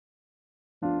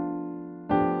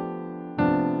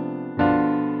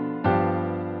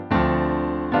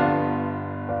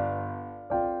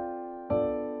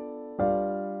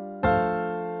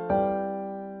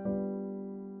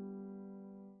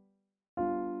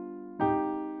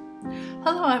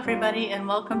Hello everybody and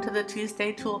welcome to the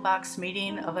Tuesday Toolbox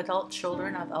meeting of adult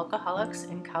children of alcoholics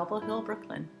in Cobble Hill,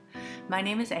 Brooklyn. My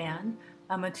name is Anne.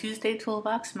 I'm a Tuesday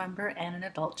Toolbox member and an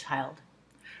adult child.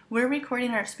 We're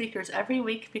recording our speakers every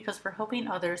week because we're hoping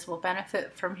others will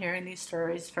benefit from hearing these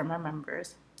stories from our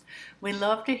members. We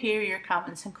love to hear your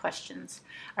comments and questions.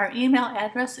 Our email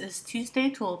address is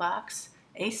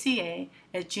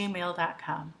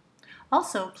tuesdaytoolboxaca@gmail.com.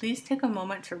 Also, please take a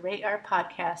moment to rate our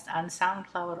podcast on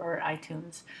SoundCloud or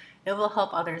iTunes. It will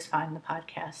help others find the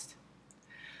podcast.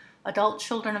 Adult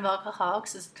Children of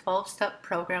Alcoholics is a 12-step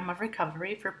program of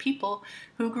recovery for people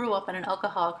who grew up in an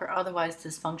alcoholic or otherwise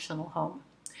dysfunctional home.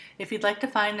 If you'd like to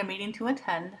find a meeting to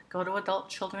attend, go to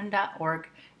adultchildren.org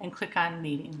and click on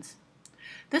Meetings.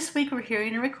 This week we're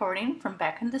hearing a recording from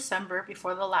back in December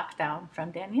before the lockdown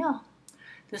from Danielle.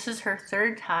 This is her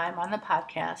third time on the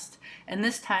podcast, and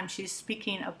this time she's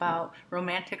speaking about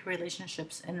romantic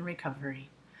relationships and recovery.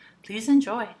 Please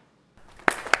enjoy.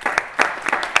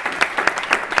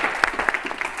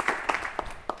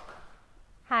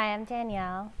 Hi, I'm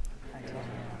Danielle.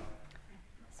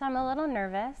 So I'm a little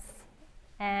nervous,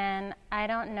 and I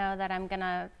don't know that I'm going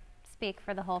to speak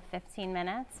for the whole 15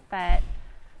 minutes, but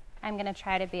I'm going to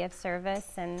try to be of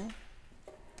service and,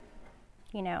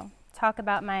 talk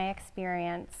about my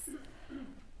experience.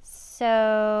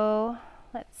 So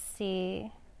let's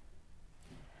see.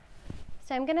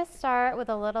 So I'm going to start with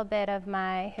a little bit of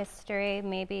my history.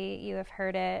 Maybe you have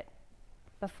heard it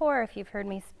before if you've heard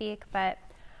me speak, but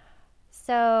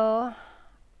so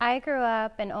I grew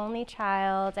up an only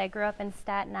child. I grew up in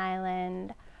Staten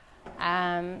Island.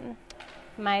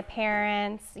 My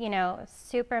parents,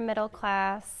 super middle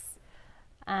class.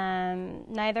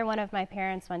 Neither one of my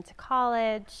parents went to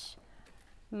college.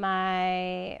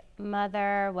 My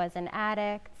mother was an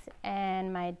addict,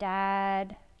 and my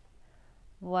dad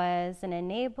was an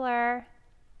enabler.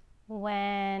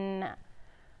 When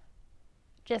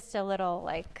just a little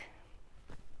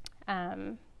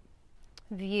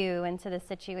view into the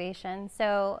situation.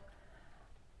 So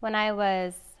when I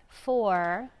was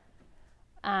 4,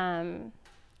 my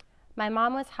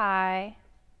mom was high.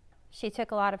 She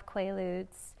took a lot of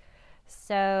Quaaludes.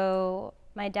 So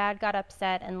my dad got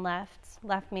upset and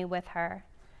left me with her.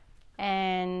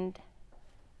 And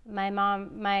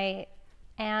my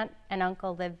aunt and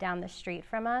uncle lived down the street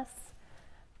from us.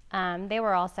 They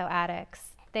were also addicts.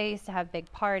 They used to have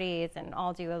big parties and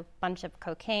all do a bunch of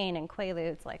cocaine and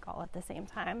Quaaludes all at the same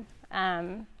time.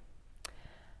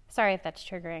 Sorry if that's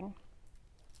triggering.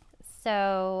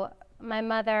 So my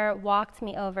mother walked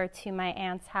me over to my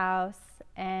aunt's house,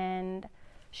 and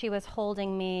she was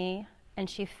holding me, and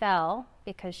she fell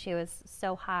because she was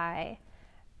so high,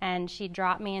 and she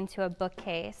dropped me into a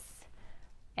bookcase,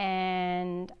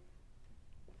 and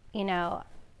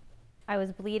I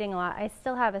was bleeding a lot. I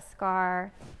still have a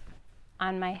scar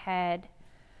on my head.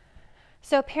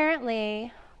 So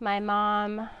apparently my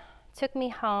mom took me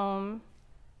home,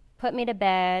 put me to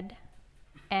bed,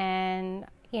 and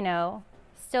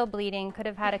still bleeding, could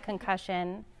have had a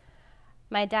concussion.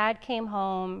 My dad came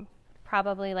home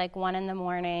probably 1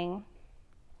 a.m.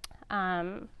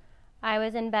 I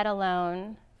was in bed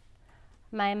alone.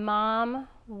 My mom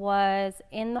was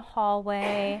in the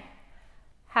hallway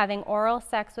having oral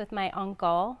sex with my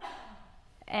uncle,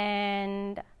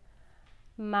 and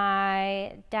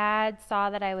my dad saw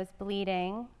that I was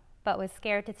bleeding but was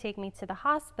scared to take me to the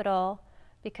hospital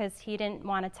because he didn't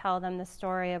want to tell them the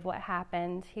story of what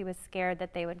happened. He was scared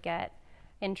that they would get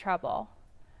in trouble.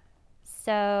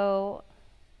 So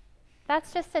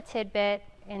that's just a tidbit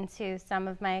into some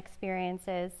of my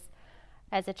experiences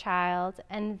as a child.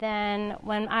 And then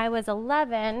when I was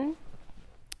 11,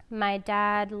 my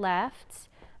dad left.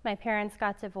 My parents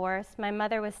got divorced. My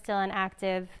mother was still an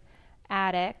active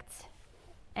addict.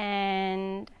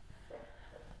 And,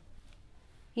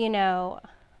 and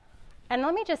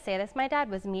let me just say this, my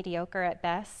dad was mediocre at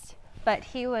best, but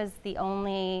he was the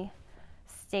only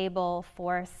stable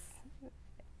force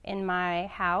in my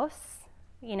house.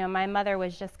 My mother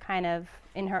was just kind of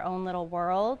in her own little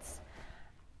world.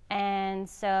 And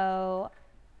so,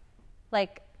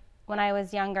 when I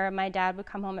was younger, my dad would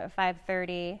come home at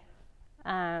 5:30.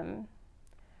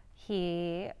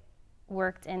 He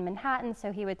worked in Manhattan,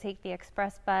 so he would take the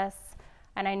express bus,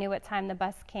 and I knew what time the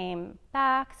bus came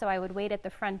back, so I would wait at the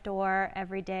front door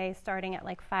every day starting at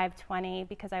 5:20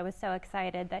 because I was so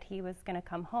excited that he was going to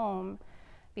come home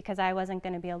because I wasn't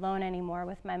going to be alone anymore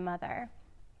with my mother.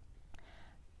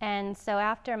 And so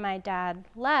after my dad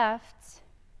left,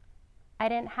 I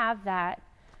didn't have that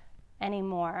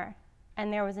anymore,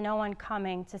 and there was no one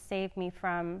coming to save me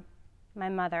from my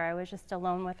mother. I was just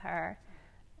alone with her.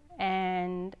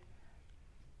 And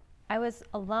I was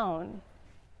alone.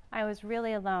 I was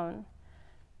really alone.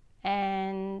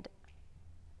 And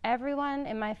everyone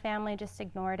in my family just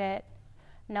ignored it.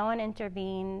 No one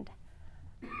intervened.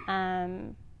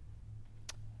 So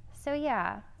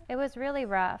yeah, it was really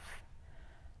rough.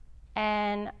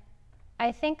 And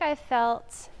I think I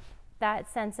felt that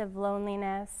sense of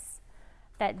loneliness,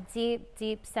 that deep,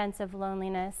 deep sense of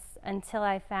loneliness until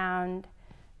I found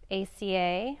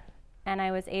ACA and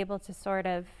I was able to sort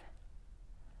of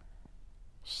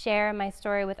share my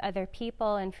story with other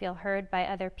people and feel heard by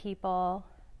other people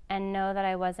and know that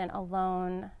I wasn't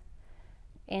alone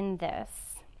in this.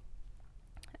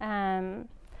 I'm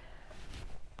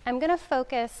going to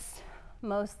focus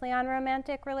mostly on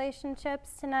romantic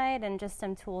relationships tonight and just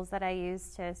some tools that I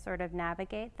use to sort of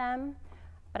navigate them.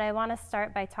 But I want to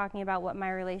start by talking about what my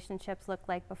relationships looked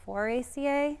like before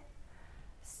ACA.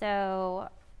 So,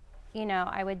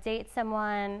 I would date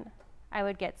someone, I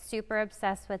would get super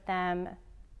obsessed with them.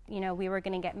 We were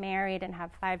going to get married and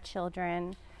have 5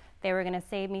 children. They were going to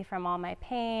save me from all my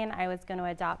pain. I was going to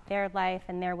adopt their life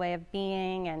and their way of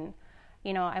being, and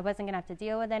I wasn't going to have to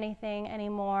deal with anything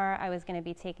anymore. I was going to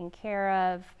be taken care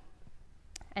of.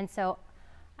 And so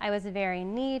I was very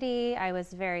needy. I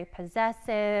was very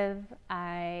possessive.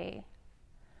 I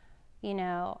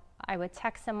would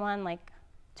text someone like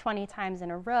 20 times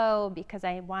in a row because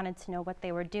I wanted to know what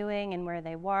they were doing and where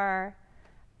they were.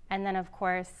 And then, of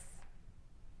course,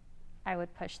 I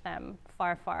would push them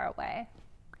far, far away.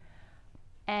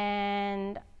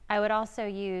 And I would also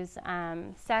use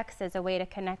sex as a way to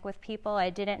connect with people.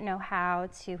 I didn't know how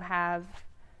to have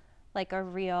like a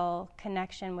real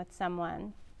connection with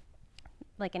someone,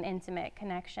 like an intimate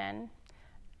connection,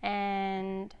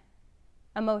 and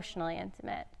emotionally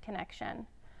intimate connection.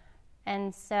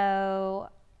 And so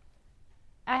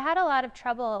I had a lot of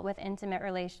trouble with intimate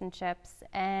relationships,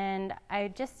 and I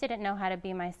just didn't know how to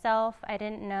be myself. I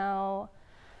didn't know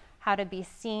how to be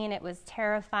seen. It was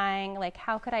terrifying. Like,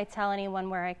 how could I tell anyone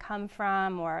where I come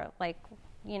from, or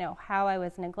how I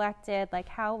was neglected? Like,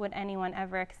 how would anyone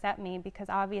ever accept me? Because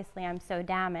obviously I'm so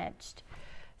damaged.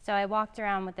 So I walked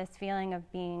around with this feeling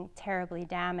of being terribly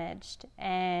damaged.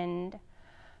 And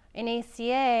in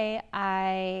ACA,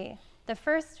 the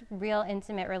first real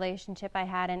intimate relationship I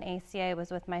had in ACA was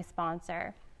with my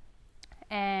sponsor.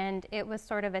 And it was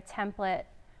sort of a template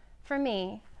for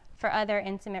me for other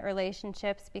intimate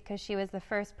relationships, because she was the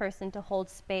first person to hold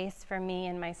space for me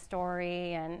in my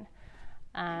story. And,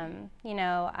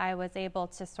 I was able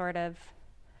to sort of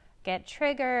get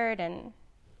triggered and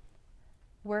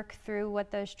work through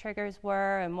what those triggers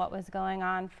were and what was going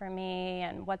on for me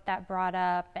and what that brought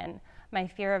up. And my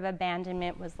fear of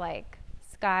abandonment was like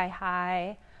sky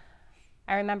high.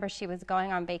 I remember she was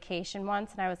going on vacation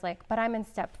once, and I was like, but I'm in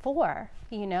step 4,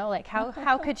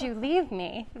 how could you leave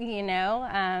me,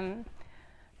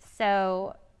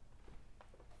 So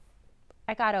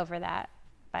I got over that,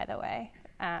 by the way.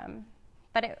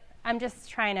 I'm just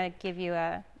trying to give you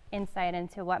a insight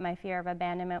into what my fear of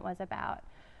abandonment was about.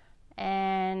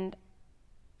 And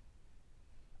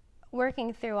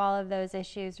working through all of those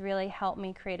issues really helped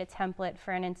me create a template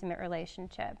for an intimate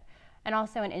relationship, and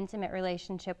also an intimate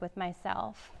relationship with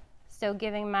myself. So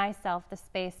giving myself the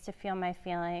space to feel my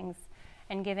feelings,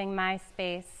 and giving myself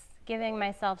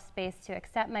space to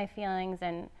accept my feelings,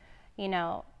 and,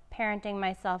 parenting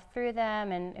myself through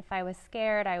them. And if I was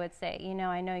scared, I would say,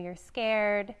 I know you're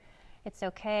scared. It's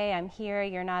okay. I'm here.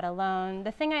 You're not alone.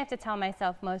 The thing I have to tell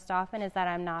myself most often is that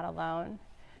I'm not alone,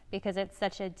 because it's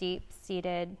such a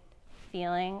deep-seated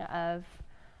feeling of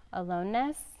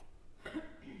aloneness.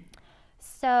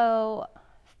 So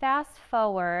fast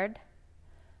forward.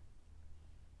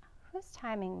 Who's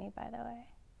timing me, by the way?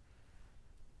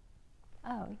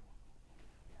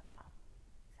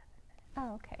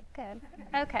 Oh, okay, good.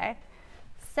 Okay.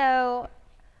 So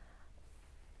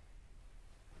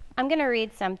I'm going to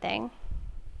read something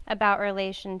about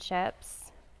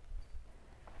relationships.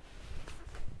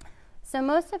 So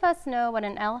most of us know what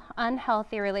an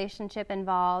unhealthy relationship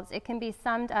involves. It can be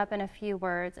summed up in a few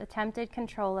words: attempted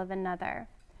control of another.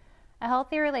 A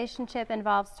healthy relationship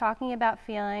involves talking about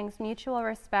feelings, mutual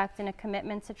respect, and a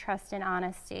commitment to trust and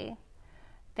honesty.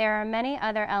 There are many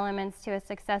other elements to a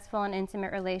successful and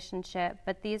intimate relationship,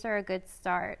 but these are a good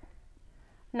start.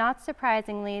 Not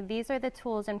surprisingly, these are the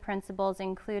tools and principles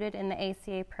included in the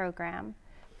ACA program: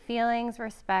 feelings,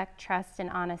 respect, trust, and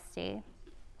honesty.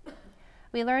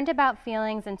 We learned about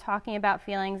feelings and talking about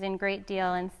feelings in great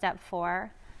deal in step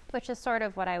 4, which is sort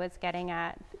of what I was getting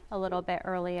at a little bit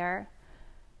earlier.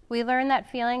 We learned that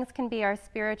feelings can be our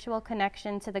spiritual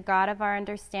connection to the God of our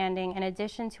understanding, in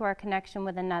addition to our connection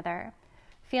with another.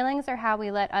 Feelings are how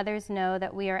we let others know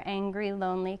that we are angry,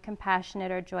 lonely,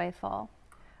 compassionate, or joyful.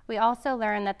 We also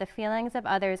learn that the feelings of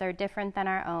others are different than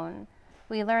our own.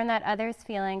 We learn that others'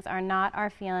 feelings are not our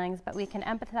feelings, but we can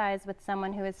empathize with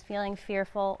someone who is feeling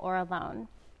fearful or alone.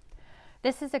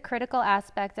 This is a critical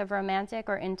aspect of romantic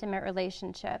or intimate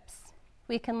relationships.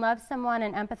 We can love someone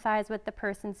and empathize with the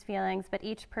person's feelings, but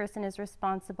each person is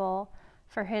responsible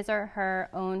for his or her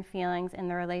own feelings in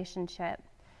the relationship.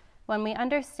 When we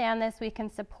understand this, we can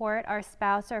support our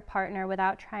spouse or partner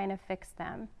without trying to fix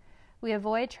them. We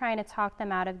avoid trying to talk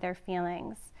them out of their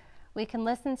feelings. We can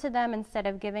listen to them instead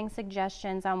of giving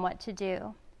suggestions on what to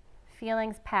do.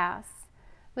 Feelings pass.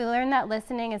 We learn that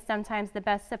listening is sometimes the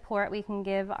best support we can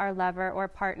give our lover or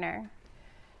partner.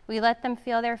 We let them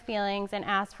feel their feelings and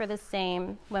ask for the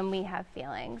same when we have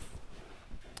feelings.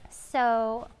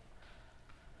 So,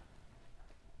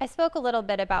 I spoke a little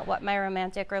bit about what my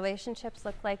romantic relationships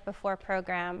looked like before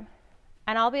program,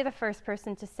 and I'll be the first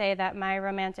person to say that my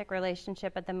romantic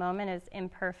relationship at the moment is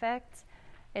imperfect.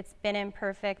 It's been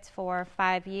imperfect for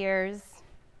 5 years.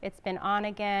 It's been on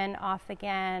again, off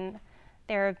again.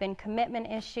 There have been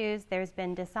commitment issues, there's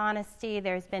been dishonesty,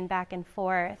 there's been back and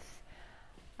forth.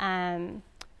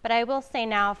 But I will say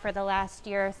now for the last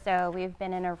year or so, we've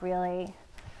been in a really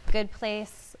good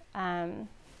place.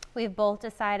 We've both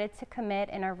decided to commit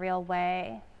in a real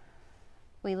way.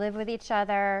 We live with each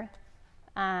other,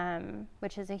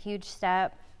 which is a huge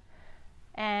step.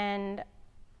 And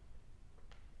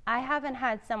I haven't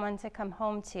had someone to come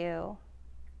home to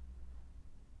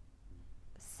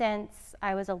since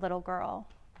I was a little girl.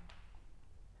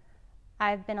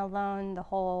 I've been alone the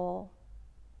whole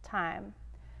time.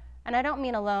 And I don't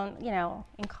mean alone,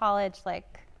 in college,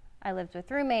 like I lived with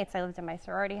roommates, I lived in my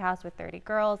sorority house with 30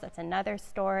 girls, that's another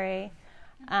story.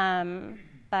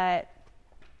 But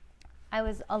I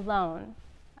was alone.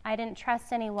 I didn't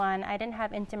trust anyone, I didn't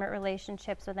have intimate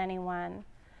relationships with anyone.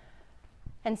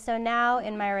 And so now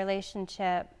in my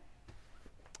relationship,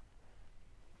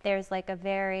 there's like a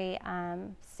very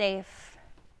safe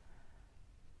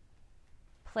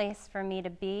place for me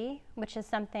to be, which is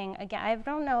something, again, I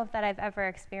don't know if that I've ever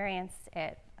experienced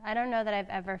it. I don't know that I've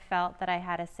ever felt that I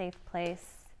had a safe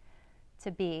place to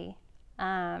be.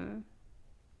 So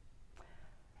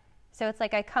it's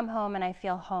like I come home and I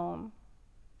feel home.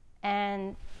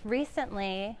 And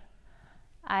recently,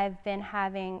 I've been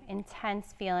having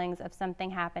intense feelings of something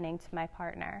happening to my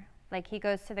partner. Like he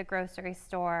goes to the grocery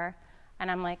store and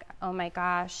I'm like, oh my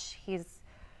gosh, he's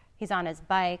on his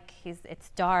bike, it's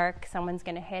dark, someone's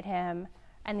gonna hit him.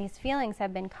 And these feelings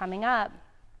have been coming up.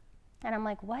 And I'm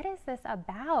like, what is this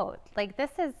about? Like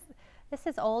this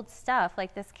is old stuff.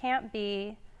 Like this can't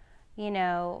be,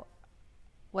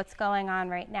 what's going on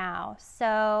right now.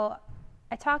 So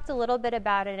I talked a little bit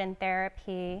about it in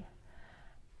therapy,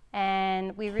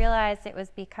 and we realized it was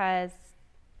because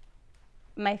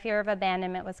my fear of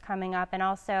abandonment was coming up, and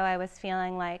also I was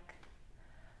feeling like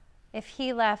if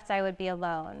he left, I would be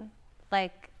alone.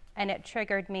 And it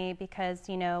triggered me because,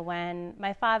 when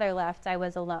my father left, I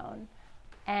was alone.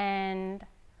 And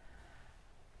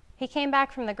he came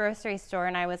back from the grocery store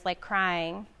and I was like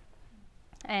crying.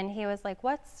 And he was like,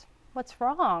 what's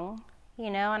wrong?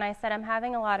 And I said, I'm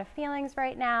having a lot of feelings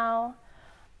right now.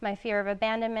 My fear of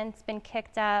abandonment's been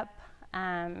kicked up.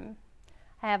 I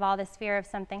have all this fear of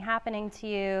something happening to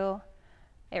you.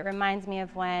 It reminds me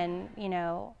of when,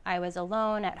 I was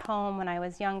alone at home when I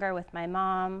was younger with my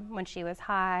mom, when she was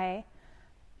high.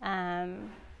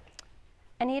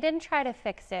 And he didn't try to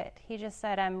fix it. He just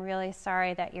said, I'm really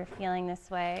sorry that you're feeling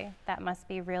this way. That must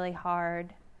be really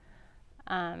hard.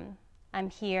 I'm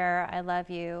here. I love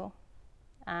you.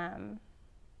 And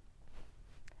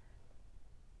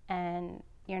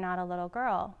you're not a little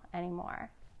girl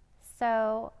anymore.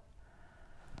 So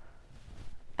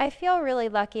I feel really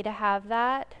lucky to have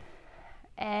that.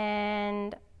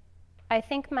 And I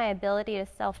think my ability to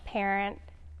self-parent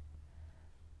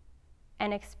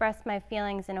and express my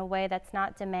feelings in a way that's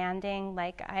not demanding,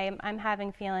 like I'm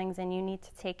having feelings and you need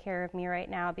to take care of me right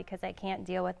now because I can't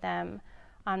deal with them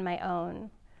on my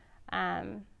own.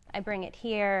 I bring it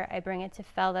here, I bring it to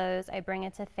fellows, I bring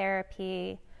it to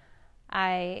therapy.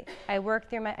 I work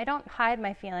through I don't hide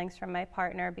my feelings from my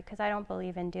partner because I don't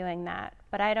believe in doing that,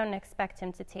 but I don't expect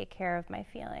him to take care of my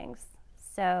feelings.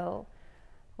 So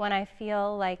when I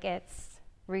feel like it's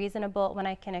reasonable, when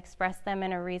I can express them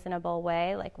in a reasonable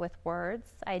way, like with words,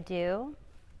 I do.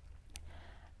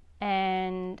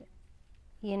 And,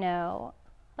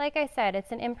 like I said,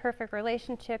 it's an imperfect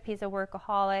relationship. He's a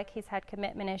workaholic. He's had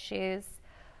commitment issues.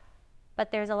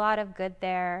 But there's a lot of good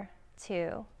there,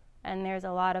 too. And there's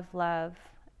a lot of love.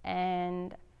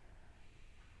 And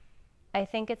I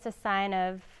think it's a sign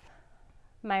of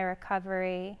my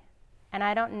recovery, and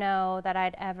I don't know that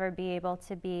I'd ever be able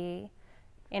to be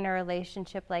in a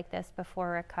relationship like this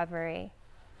before recovery.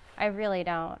 I really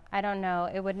don't. I don't know.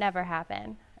 It would never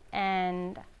happen.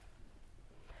 And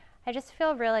I just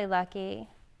feel really lucky.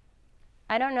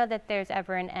 I don't know that there's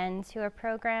ever an end to a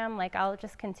program. Like, I'll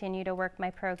just continue to work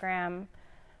my program.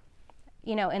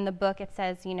 You know, in the book it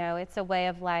says, you know, it's a way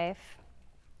of life.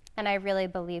 And I really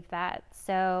believe that.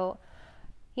 So,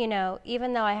 you know,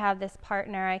 even though I have this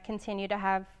partner, I continue to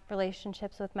have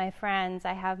relationships with my friends.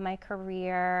 I have my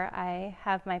career. I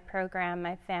have my program,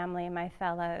 my family, my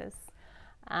fellows.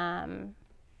 I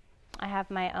have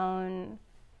my own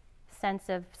sense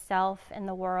of self in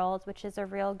the world, which is a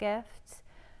real gift.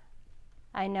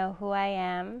 I know who I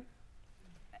am,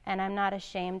 and I'm not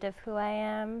ashamed of who I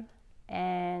am.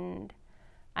 And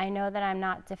I know that I'm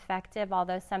not defective,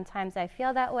 although sometimes I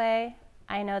feel that way.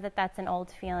 I know that that's an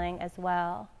old feeling as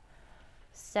well.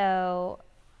 So,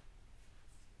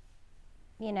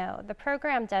 you know, the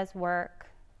program does work.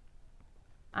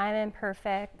 I'm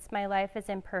imperfect. My life is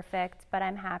imperfect, but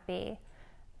I'm happy.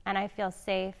 And I feel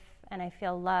safe, and I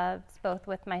feel loved, both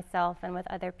with myself and with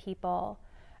other people.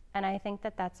 And I think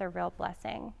that that's a real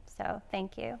blessing. So,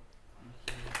 thank you.